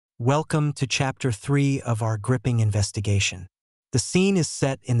Welcome to Chapter 3 of our gripping investigation. The scene is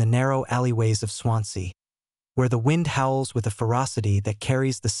set in the narrow alleyways of Swansea, where the wind howls with a ferocity that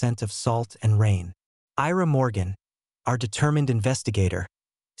carries the scent of salt and rain. Eira Morgan, our determined investigator,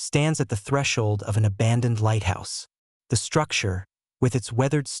 stands at the threshold of an abandoned lighthouse. The structure, with its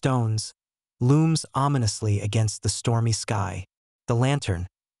weathered stones, looms ominously against the stormy sky. The lantern,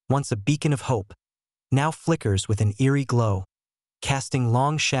 once a beacon of hope, now flickers with an eerie glow, casting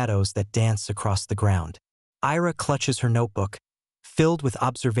long shadows that dance across the ground. Eira clutches her notebook, filled with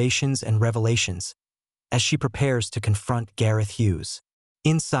observations and revelations, as she prepares to confront Gareth Hughes.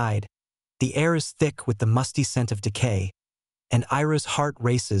 Inside, the air is thick with the musty scent of decay, and Eira's heart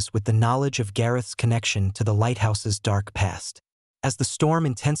races with the knowledge of Gareth's connection to the lighthouse's dark past. As the storm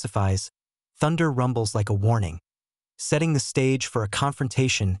intensifies, thunder rumbles like a warning, setting the stage for a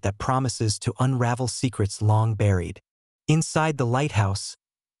confrontation that promises to unravel secrets long buried. Inside the lighthouse,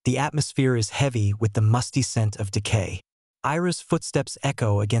 the atmosphere is heavy with the musty scent of decay. Eira's footsteps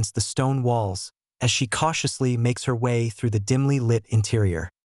echo against the stone walls as she cautiously makes her way through the dimly lit interior.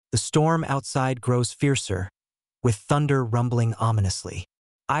 The storm outside grows fiercer, with thunder rumbling ominously.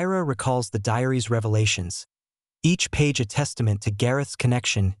 Eira recalls the diary's revelations, each page a testament to Gareth's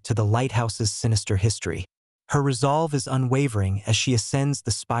connection to the lighthouse's sinister history. Her resolve is unwavering as she ascends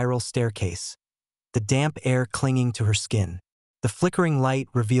the spiral staircase, the damp air clinging to her skin. The flickering light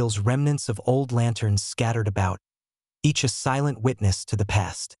reveals remnants of old lanterns scattered about, each a silent witness to the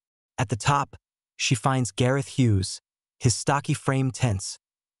past. At the top, she finds Gareth Hughes, his stocky frame tense,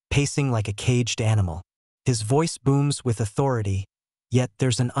 pacing like a caged animal. His voice booms with authority, yet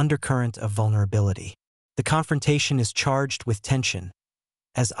there's an undercurrent of vulnerability. The confrontation is charged with tension,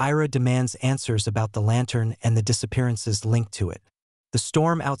 as Eira demands answers about the lantern and the disappearances linked to it. The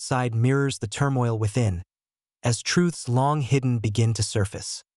storm outside mirrors the turmoil within, as truths long hidden begin to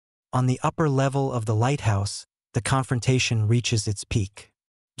surface. On the upper level of the lighthouse, the confrontation reaches its peak.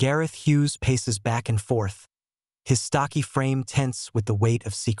 Gareth Hughes paces back and forth, his stocky frame tense with the weight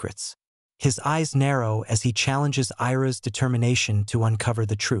of secrets. His eyes narrow as he challenges Eira's determination to uncover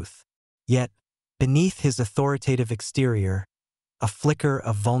the truth. Yet, beneath his authoritative exterior, a flicker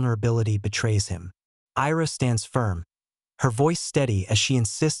of vulnerability betrays him. Eira stands firm, her voice steady as she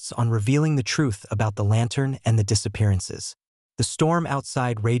insists on revealing the truth about the lantern and the disappearances. The storm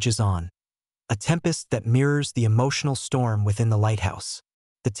outside rages on, a tempest that mirrors the emotional storm within the lighthouse.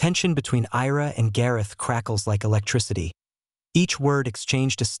 The tension between Eira and Gareth crackles like electricity, each word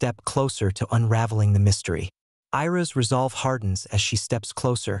exchanged a step closer to unraveling the mystery. Eira's resolve hardens as she steps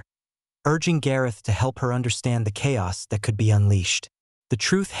closer, urging Gareth to help her understand the chaos that could be unleashed. The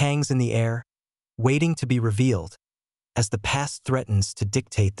truth hangs in the air, waiting to be revealed, as the past threatens to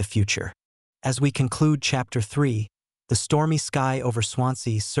dictate the future. As we conclude Chapter 3, the stormy sky over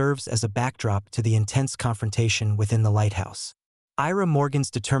Swansea serves as a backdrop to the intense confrontation within the lighthouse. Eira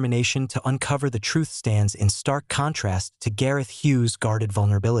Morgan's determination to uncover the truth stands in stark contrast to Gareth Hughes' guarded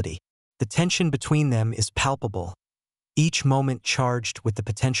vulnerability. The tension between them is palpable, each moment charged with the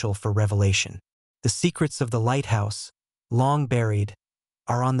potential for revelation. The secrets of the lighthouse, long buried,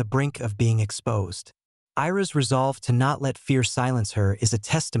 are on the brink of being exposed. Eira's resolve to not let fear silence her is a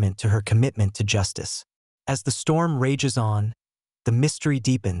testament to her commitment to justice. As the storm rages on, the mystery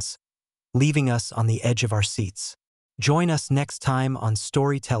deepens, leaving us on the edge of our seats. Join us next time on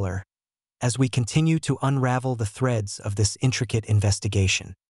Storyteller as we continue to unravel the threads of this intricate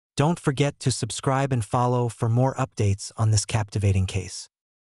investigation. Don't forget to subscribe and follow for more updates on this captivating case.